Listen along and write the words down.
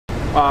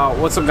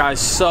What's up, guys?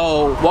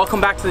 So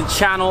welcome back to the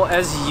channel.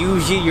 As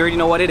usual, you already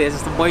know what it is.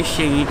 It's the boy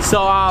Shane.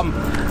 So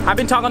I've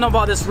been talking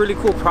about this really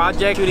cool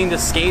project, shooting the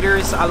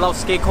skaters. I love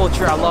skate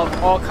culture. I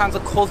love all kinds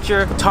of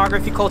culture,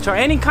 photography culture,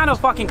 any kind of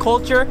fucking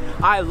culture.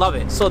 I love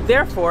it. So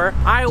therefore,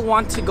 I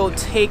want to go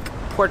take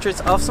portraits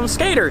of some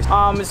skaters.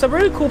 It's a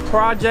really cool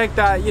project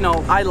that, you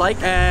know, I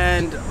like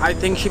and I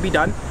think should be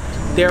done.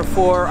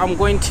 Therefore, I'm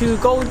going to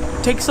go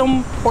take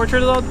some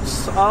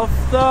portraits of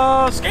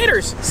the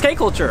skaters, skate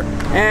culture.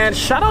 And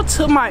shout out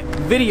to my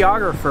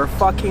videographer,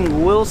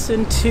 fucking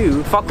Wilson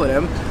too. Fuck with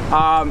him.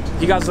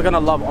 You guys are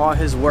gonna love all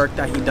his work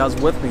that he does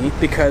with me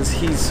because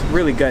he's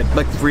really good,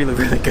 like really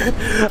good.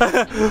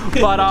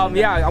 But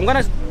yeah, I'm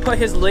gonna put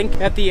his link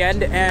at the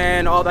end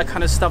and all that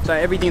kind of stuff,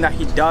 that everything that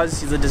he does.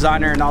 He's a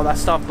designer and all that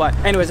stuff. But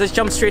anyways, let's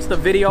jump straight to the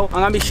video. I'm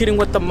gonna be shooting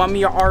with the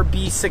Mamiya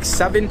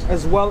RB67,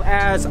 as well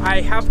as I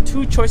have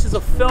two choices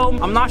of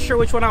film. I'm not sure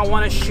which one I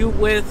want to shoot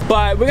with,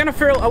 but we're gonna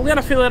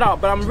feel it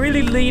out. But I'm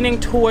really leaning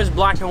towards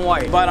black and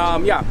white. But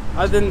yeah,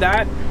 other than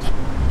that,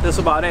 that's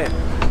about it.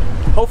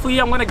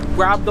 Hopefully I'm gonna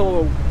grab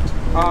the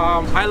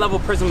high level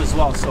prism as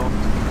well.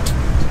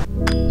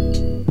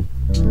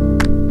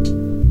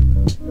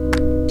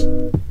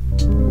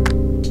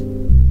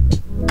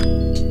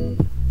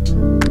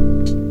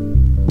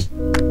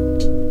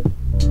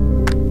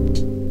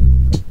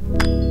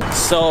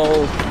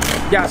 So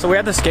yeah, so we're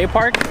at the skate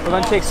park. We're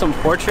gonna take some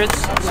portraits,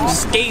 some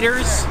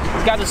skaters.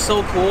 These guys are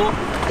so cool.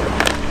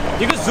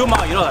 You can zoom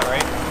out, you know that,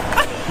 right?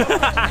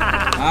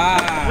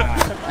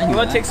 We're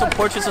gonna take some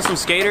portraits of some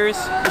skaters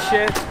and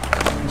shit.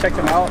 Check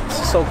them out. This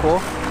is so cool.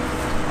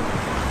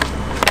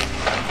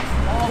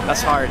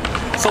 That's hard.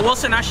 So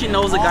Wilson actually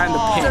knows the guy in the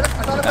pink.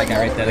 That guy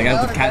right there, the guy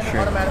with the cat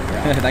shirt.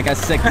 That guy's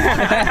sick.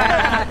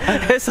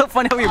 It's so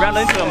funny how we ran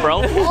into him,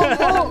 bro.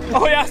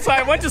 Oh yeah, so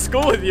I went to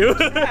school with you.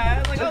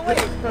 I was like, oh wait.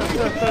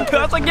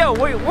 I was like, yo,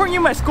 wait, weren't you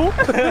in my school?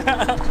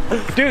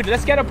 Dude,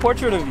 let's get a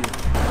portrait of you.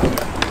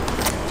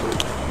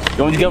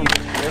 You want to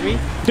get me?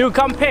 Dude,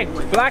 come pick.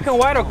 Black and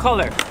white or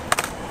color?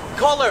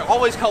 Color,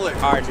 always color.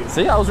 Alright, dude.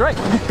 See, I was right.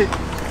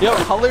 Yo,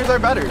 colors are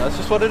better. That's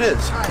just what it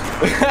is.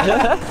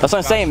 That's what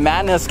I'm saying,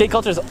 man. In the skate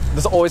culture,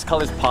 there's always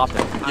colors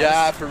popping.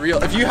 Yeah, for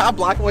real. If you have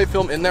black and white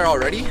film in there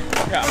already,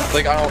 yeah,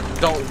 like I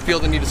don't feel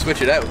the need to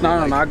switch it out. No,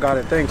 I got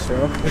it. Thanks,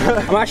 bro.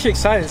 I'm actually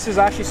excited. This is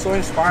actually so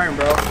inspiring,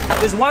 bro.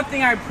 There's one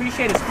thing I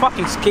appreciate is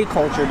fucking skate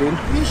culture, dude.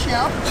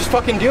 Just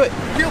fucking do it.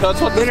 That's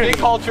what the skate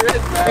culture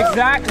is, bro.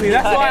 Exactly.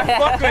 That's why I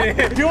fuck with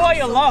it. Do what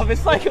you love.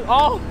 It's like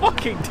all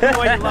fucking do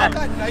what you love.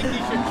 That Nike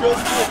should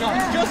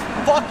just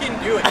fucking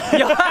do it.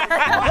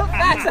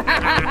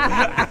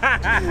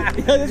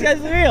 Yo, this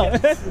guy's real.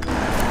 That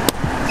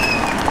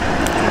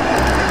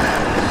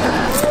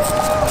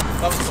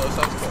was close,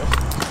 that was close.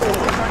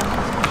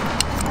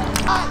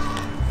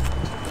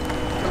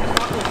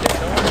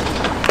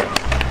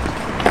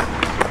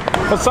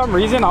 For some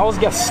reason, I always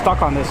get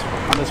stuck on this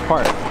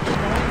part.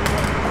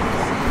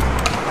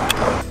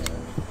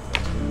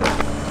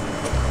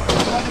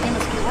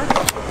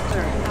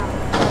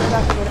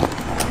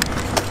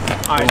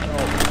 Alright,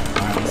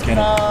 let's get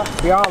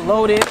it. We all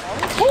loaded.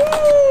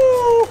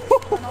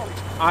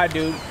 Alright,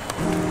 dude.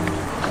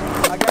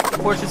 I got the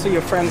portraits of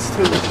your friends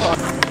too.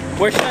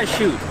 Where should I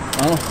shoot?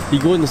 Oh, you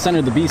go in the center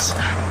of the beast.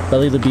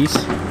 Belly of the beast.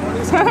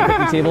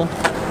 Table.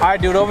 Alright,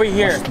 dude, over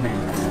here.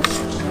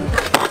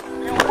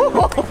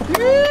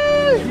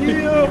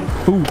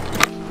 Ooh.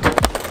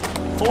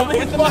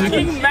 Holy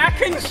fucking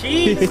mac and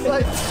cheese!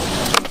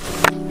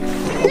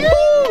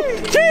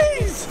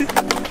 Cheese!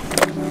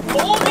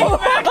 Holy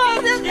mac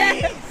and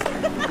cheese!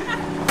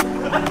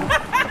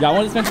 Yeah, I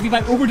want this meant to be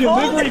my Uber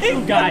delivery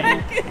food guy.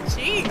 Mac and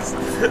cheese!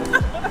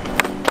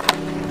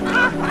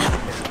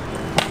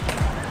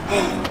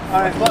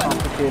 Alright,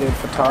 complicated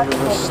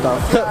photographer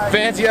stuff.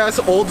 Fancy ass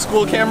old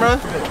school camera.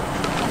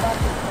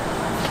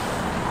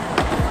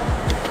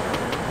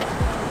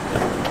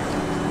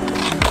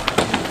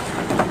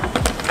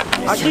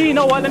 Actually, you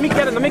know what? Let me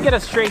get a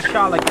straight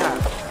shot like that.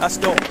 That's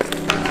dope. Dude,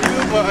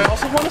 but I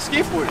also want to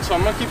skateboard, so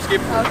I'm gonna keep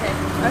skateboarding.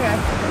 Okay.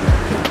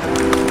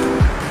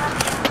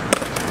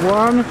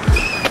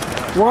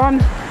 One,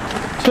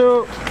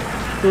 two,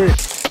 three.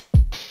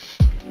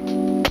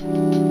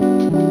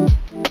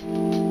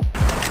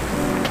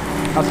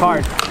 That's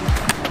hard.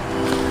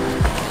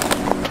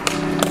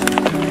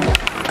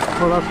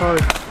 Oh, that's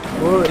hard.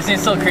 Whoa. Isn't it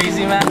so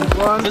crazy, man?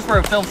 Just for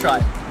a film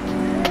shot.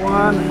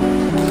 1,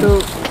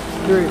 2,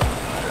 3.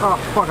 Oh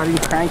fuck, I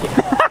didn't crank it.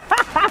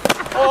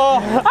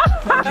 Oh.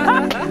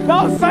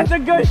 That was such a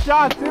good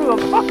shot too. I'm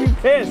fucking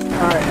pissed.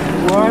 Alright,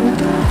 1,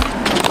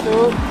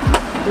 2,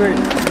 3.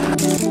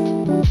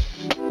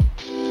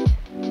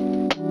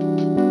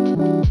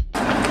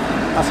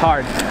 That's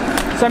hard.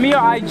 Send me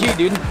your IG,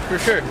 dude. For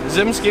sure.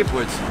 Zim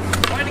Skateboards.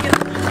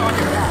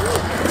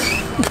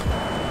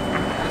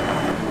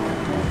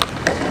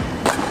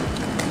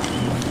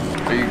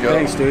 There you go.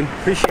 Thanks, dude.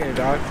 Appreciate it,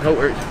 dog. No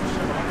worries.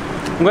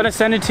 I'm gonna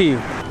send it to you.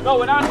 No,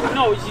 we're not.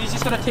 No, he's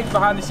just gonna take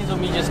behind the scenes of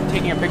me just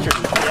taking a picture.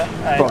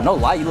 Yeah? Bro, no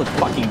lie, you look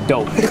fucking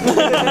dope.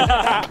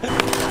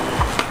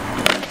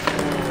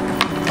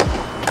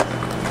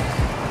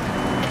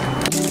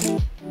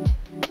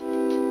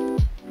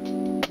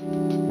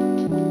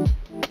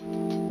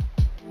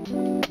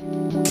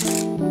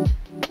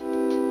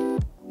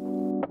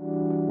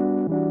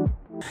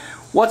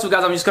 What's up,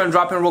 guys? I'm just gonna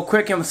drop in real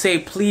quick and say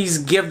please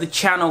give the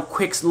channel a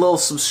quick little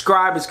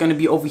subscribe. It's gonna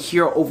be over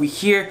here,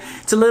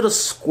 It's a little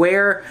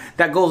square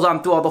that goes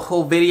on throughout the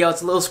whole video.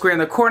 It's a little square in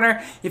the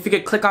corner. If you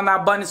could click on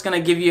that button, it's gonna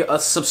give you a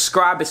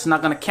subscribe. It's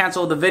not gonna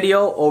cancel the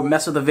video or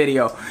mess with the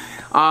video.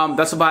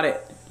 That's about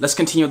it. Let's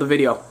continue the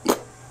video.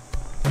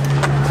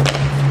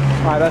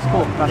 Alright, that's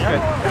cool. That's good.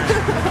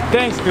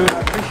 Thanks, dude. I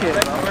appreciate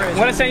it. I'm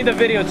gonna send you the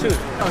video too.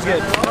 That was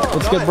good.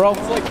 What's good, bro?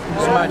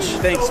 So much.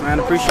 Thanks, man.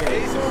 Appreciate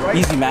it.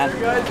 Easy, man.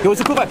 Yo,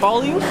 is it cool if I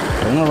follow you?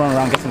 I'm gonna run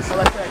around, get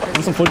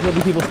some footage of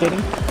the people skating.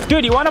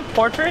 Dude, you want a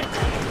portrait? You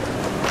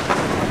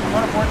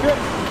want a portrait?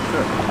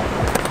 Sure.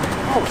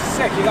 Oh,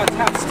 sick. You got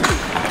tats too.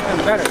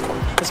 Even better.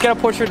 Let's get a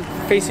portrait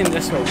facing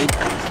this way, dude.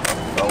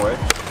 That way?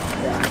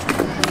 Yeah.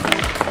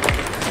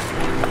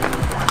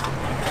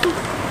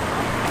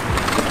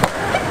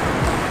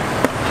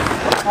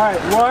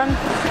 Alright, 1,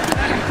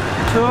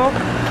 2,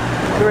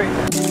 3.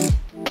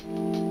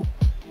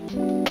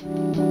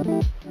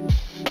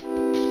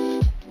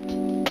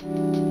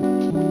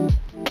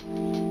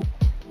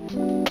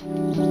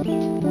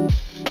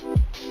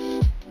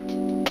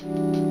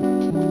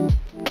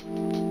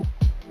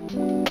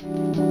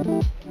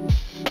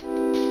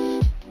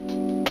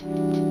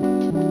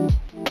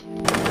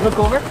 Look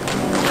over.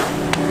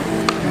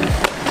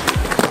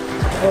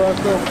 Oh,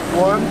 let's go.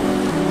 1,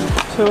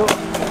 2,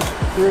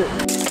 3.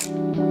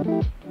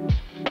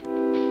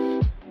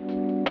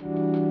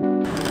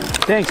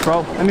 Thanks,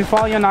 bro. Let me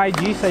follow you on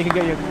IG so you can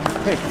get your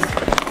pics.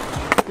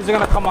 These are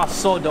gonna come out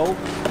so dope.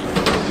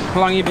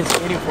 How long have you been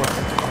skating for?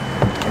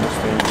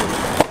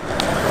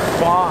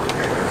 Fuck.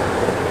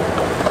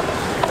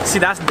 See,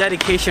 that's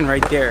dedication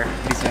right there.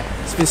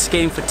 It's been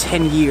skating for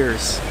 10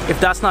 years. If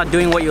that's not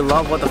doing what you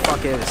love, what the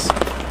fuck is?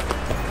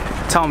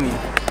 Tell me.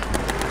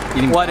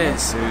 What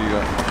is? There you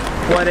go.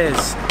 What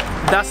is?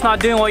 If that's not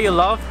doing what you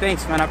love,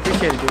 thanks, man. I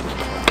appreciate it, dude.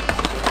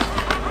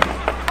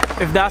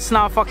 If that's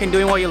not fucking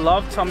doing what you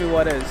love, tell me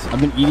what is. I've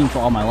been eating for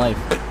all my life.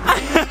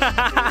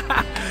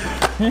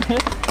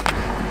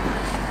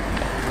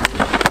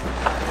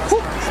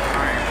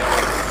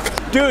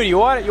 Dude, you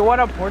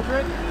want a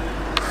portrait?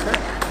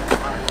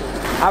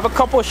 I have a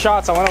couple of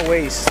shots I want to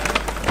waste.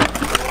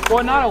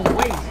 Well, not a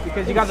waste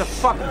because you guys are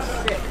fucking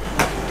sick.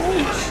 Oh,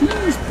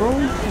 jeez, bro.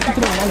 Look at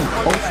that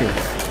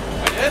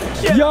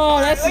culture. Yo,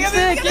 that's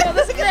sick. Yo,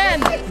 that's again.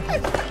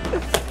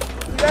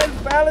 That's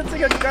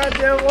balancing a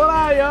goddamn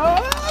wall, yo.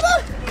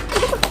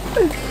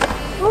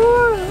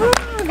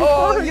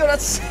 Oh, yo,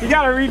 that's... You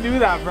gotta redo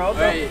that, bro.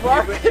 Wait,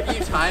 if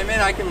you time it,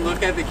 I can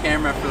look at the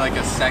camera for like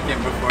a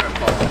second before it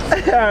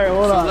falls. Alright,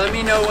 hold on. Let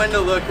me know when to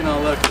look and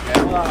I'll look, okay?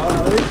 Hold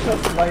on. Let me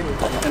shut the light in.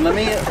 And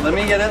let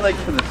me get it like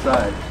to the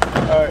side.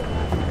 Alright.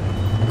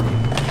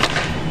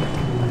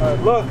 Alright,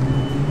 look.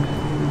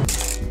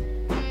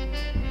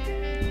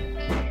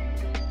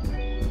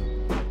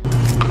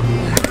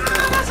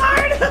 That's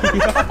hard!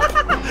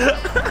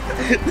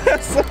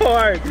 That's so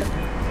hard.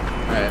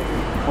 Alright.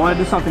 I want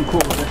to do something cool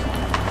with this one.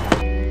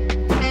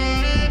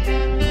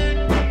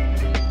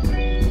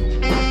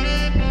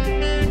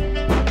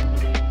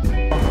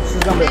 This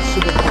is gonna be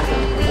super cool.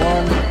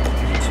 1,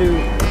 2,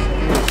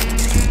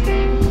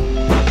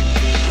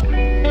 3.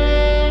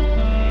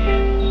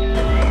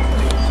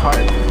 It's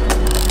hard.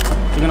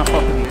 You're gonna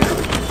fuck with me.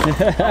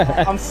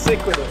 I'm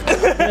sick with it.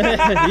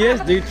 He is,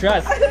 dude.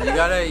 Trust.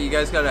 You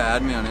guys gotta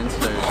add me on Insta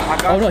or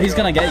something. Oh no, he's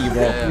gonna get you,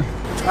 bro. Yeah.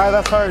 Alright,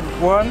 that's hard.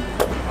 1,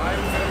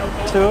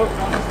 2,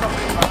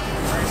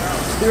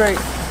 3.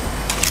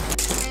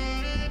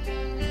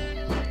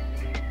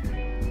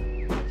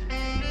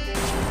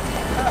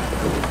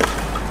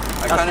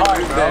 I kinda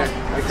moved there.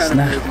 I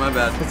kinda moved, my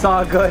bad. It's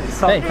all good.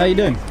 It's all Hey, good. how you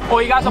doing? Oh,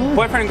 you guys have a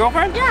boyfriend and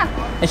girlfriend? Yeah,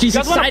 And she's You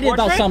guys want a excited about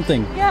portrait?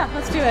 something. yeah,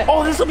 let's do it.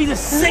 Oh, this will be the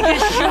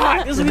sickest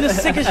shot. This will be the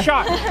sickest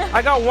shot.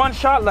 I got one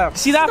shot left.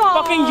 See that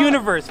Stop. fucking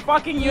universe.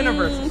 Fucking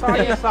universe. It's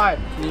on your side.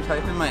 Can you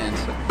type in my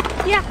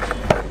Insta? Yeah.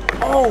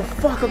 Oh,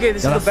 fuck. Okay,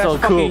 this is That's the best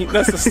so cool. fucking...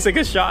 That's the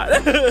sickest shot.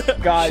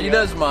 God, She yeah.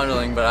 does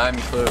modeling, but I'm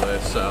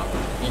clueless, so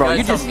you Bro, guys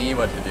you tell just- me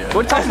what to do. What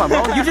are you talking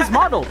about, bro? You just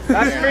modeled.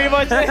 That's pretty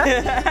much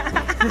it.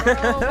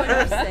 Oh, what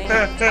you're saying.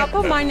 I'll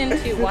put mine in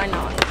too. Why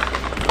not?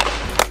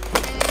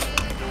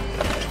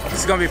 This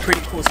is gonna be a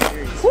pretty cool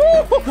series.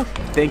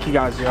 Thank you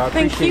guys, yo. I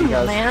Thank appreciate you,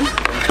 guys. man.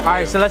 All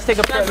right, so let's take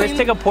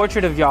a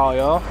portrait of y'all,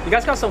 yo. You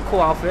guys got some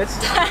cool outfits.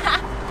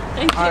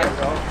 Thank you. All right,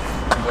 bro.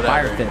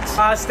 Fire Whatever.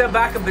 fits. Step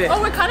back a bit. Oh,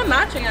 we're kind of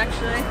matching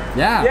actually.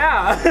 Yeah.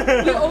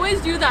 Yeah. We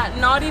always do that,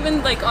 not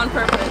even like on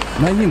purpose.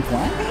 Not even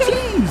planned?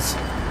 Jeez.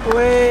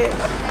 Wait.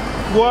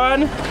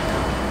 1,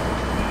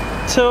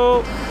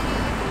 2,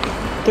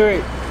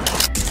 3.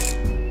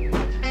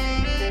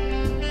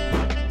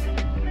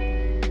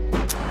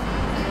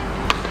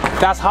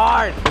 That's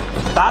hard.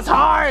 That's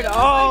hard.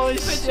 Oh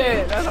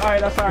shit. That's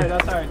hard. That's hard.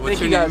 That's hard. What's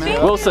Thank you your guys. name,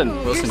 man? Wilson.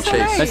 Wilson You're so Chase.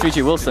 nice. Nice to meet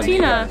you, Wilson.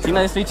 Tina. Tina,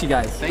 nice to meet you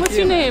guys. What's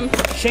your name?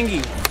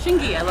 Shingy.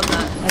 Shingy. I love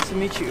that. Nice to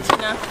meet you.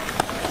 Tina.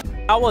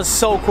 That was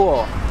so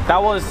cool.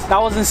 That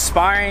was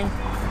inspiring.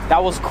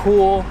 That was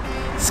cool.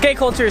 Skate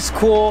culture is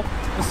cool.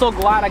 I'm so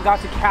glad I got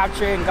to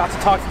capture it and got to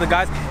talk to the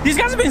guys. These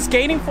guys have been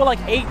skating for like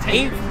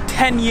 10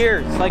 10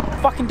 years. Like,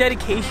 fucking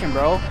dedication,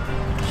 bro.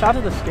 Shout out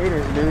to the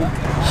skaters, dude.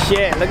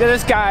 Shit, look at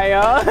this guy,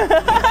 yo.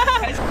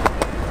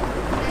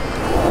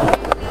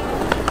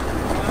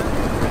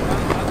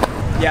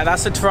 Yeah,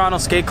 that's the Toronto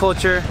skate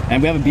culture. And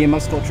we have a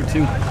BMX culture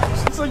too.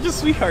 It's like your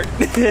sweetheart.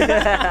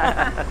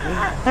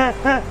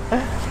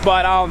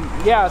 But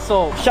yeah,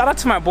 so shout out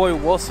to my boy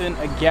Wilson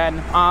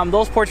again.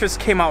 Those portraits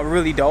came out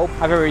really dope.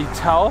 I can already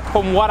tell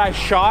from what I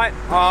shot.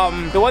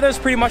 The weather's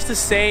pretty much the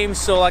same,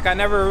 so like I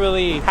never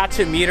really had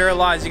to meter a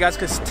lot. As you guys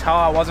could tell,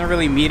 I wasn't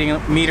really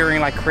metering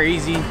like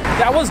crazy.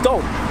 That was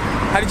dope.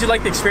 How did you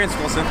like the experience,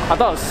 Wilson? I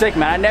thought it was sick,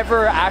 man. I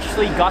never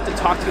actually got to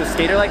talk to a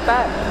skater like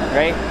that,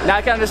 right? Now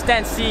I can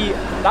understand,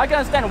 now I can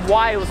understand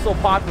why it was so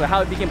popular,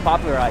 how it became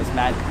popularized,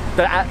 man.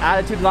 The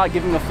attitude of not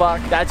giving a fuck,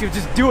 the attitude of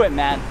just do it,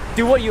 man.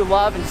 Do what you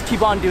love and just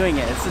keep on doing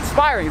it. It's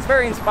inspiring, it's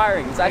very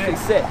inspiring. It's actually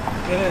sick.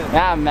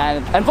 Yeah,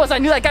 man. And plus I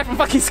knew that guy from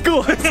fucking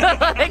school. So,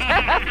 like,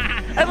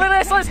 and when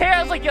I saw his hair,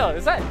 I was like, yo,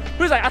 is that,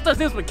 who's like, I thought his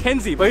name was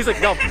Mackenzie, but he's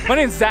like, no, my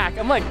name's Zach.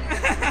 I'm like,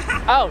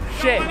 oh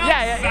shit,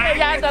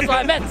 yeah, that's what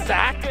I meant,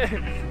 Zach.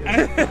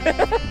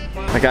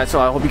 Alright guys, so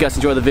I hope you guys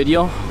enjoyed the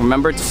video.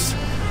 Remember to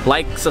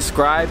like,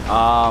 subscribe,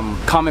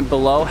 comment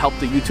below, help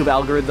the YouTube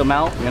algorithm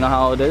out. You know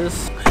how it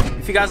is.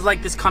 If you guys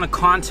like this kind of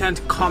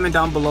content, comment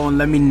down below and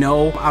let me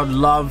know. I would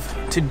love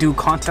to do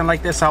content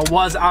like this. I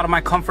was out of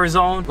my comfort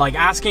zone. Like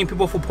asking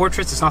people for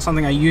portraits, it's not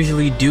something I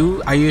usually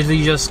do. I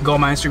usually just go on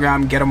my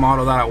Instagram, get a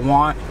model that I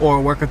want, or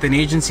work with an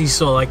agency.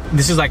 So like,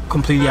 this is like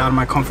completely out of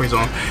my comfort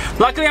zone.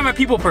 Luckily, I'm a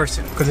people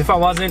person, because if I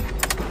wasn't,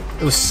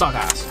 it would suck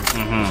ass.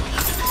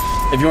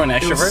 If you were an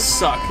It would extrovert?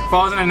 suck. If I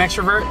wasn't an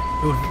extrovert,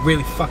 it would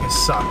really fucking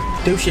suck.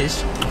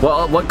 Douches.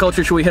 Well, what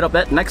culture should we hit up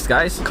at next,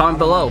 guys? Comment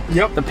below.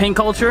 Yep. The paint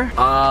culture,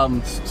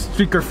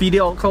 street graffiti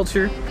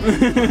culture,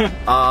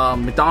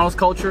 McDonald's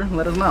culture,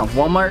 let us know.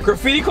 Walmart.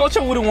 Graffiti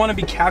culture wouldn't want to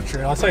be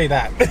captured, I'll tell you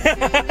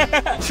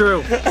that.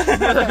 True.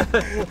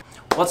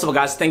 What's up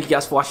guys, thank you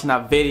guys for watching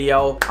that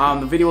video.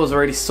 The video was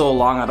already so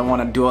long, I don't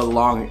want to do a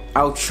long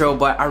outro,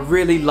 but I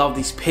really love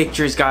these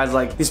pictures, guys.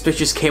 Like, these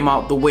pictures came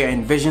out the way I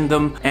envisioned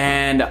them,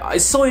 and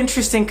it's so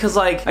interesting because,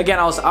 like, again,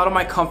 I was out of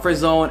my comfort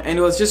zone, and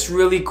it was just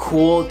really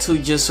cool to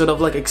just sort of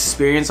like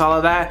experience all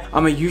of that.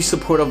 I'm a huge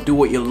supporter of do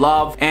what you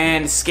love,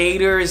 and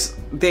skaters,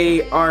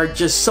 they are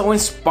just so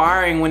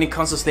inspiring when it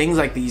comes to things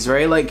like these,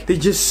 right? Like, they're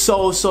just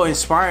so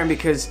inspiring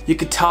because you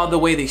could tell the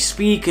way they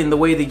speak and the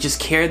way they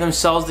just carry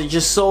themselves. They're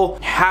just so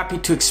happy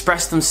to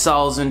express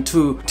themselves and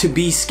to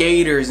be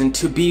skaters and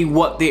to be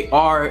what they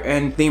are,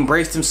 and they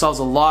embrace themselves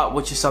a lot,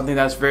 which is something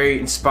that's very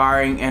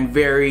inspiring and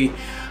very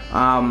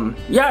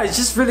yeah, it's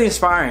just really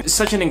inspiring. It's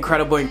such an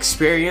incredible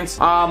experience.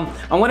 I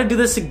want to do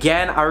this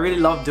again. I really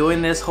love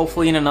doing this,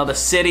 hopefully in another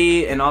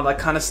city and all that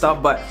kind of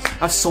stuff, but I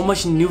have so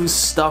much new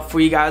stuff for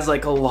you guys,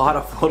 like a lot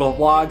of photo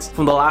vlogs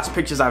from the last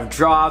pictures I've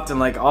dropped and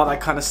like all that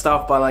kind of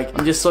stuff. But like,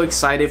 I'm just so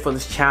excited for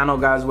this channel,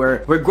 guys.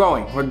 We're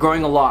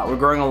growing a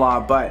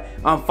lot, but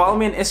follow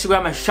me on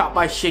Instagram at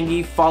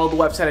shopbyshingy, follow the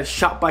website at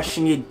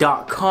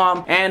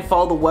shopbyshingy.com, and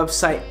follow the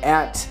website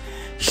at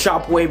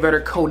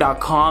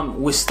shopwaybetterco.com.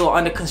 We're still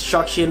under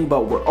construction,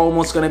 but we're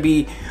almost gonna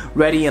be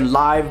ready and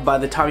live. By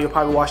the time you're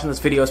probably watching this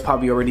video, it's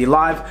probably already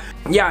live.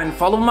 Yeah, and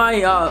follow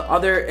my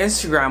other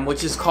Instagram,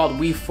 which is called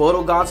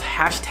WePhotoGods,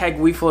 hashtag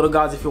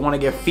WePhotoGods if you want to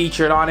get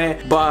featured on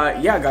it.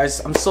 But yeah,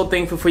 guys, I'm so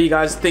thankful for you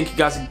guys. Thank you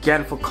guys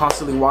again for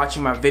constantly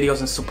watching my videos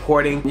and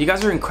supporting. You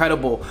guys are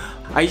incredible.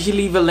 I usually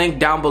leave a link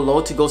down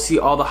below to go see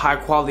all the high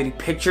quality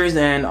pictures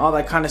and all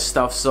that kind of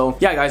stuff. So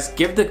yeah, guys,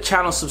 give the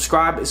channel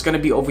subscribe. It's gonna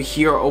be over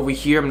here or over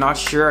here. I'm not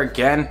sure,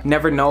 again,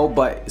 never know,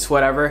 but it's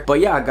whatever. But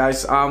yeah,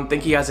 guys,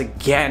 thank you guys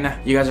again.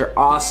 You guys are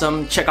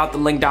awesome. Check out the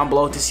link down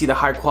below to see the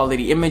high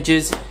quality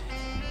images.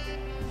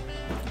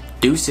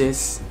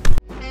 Deuces.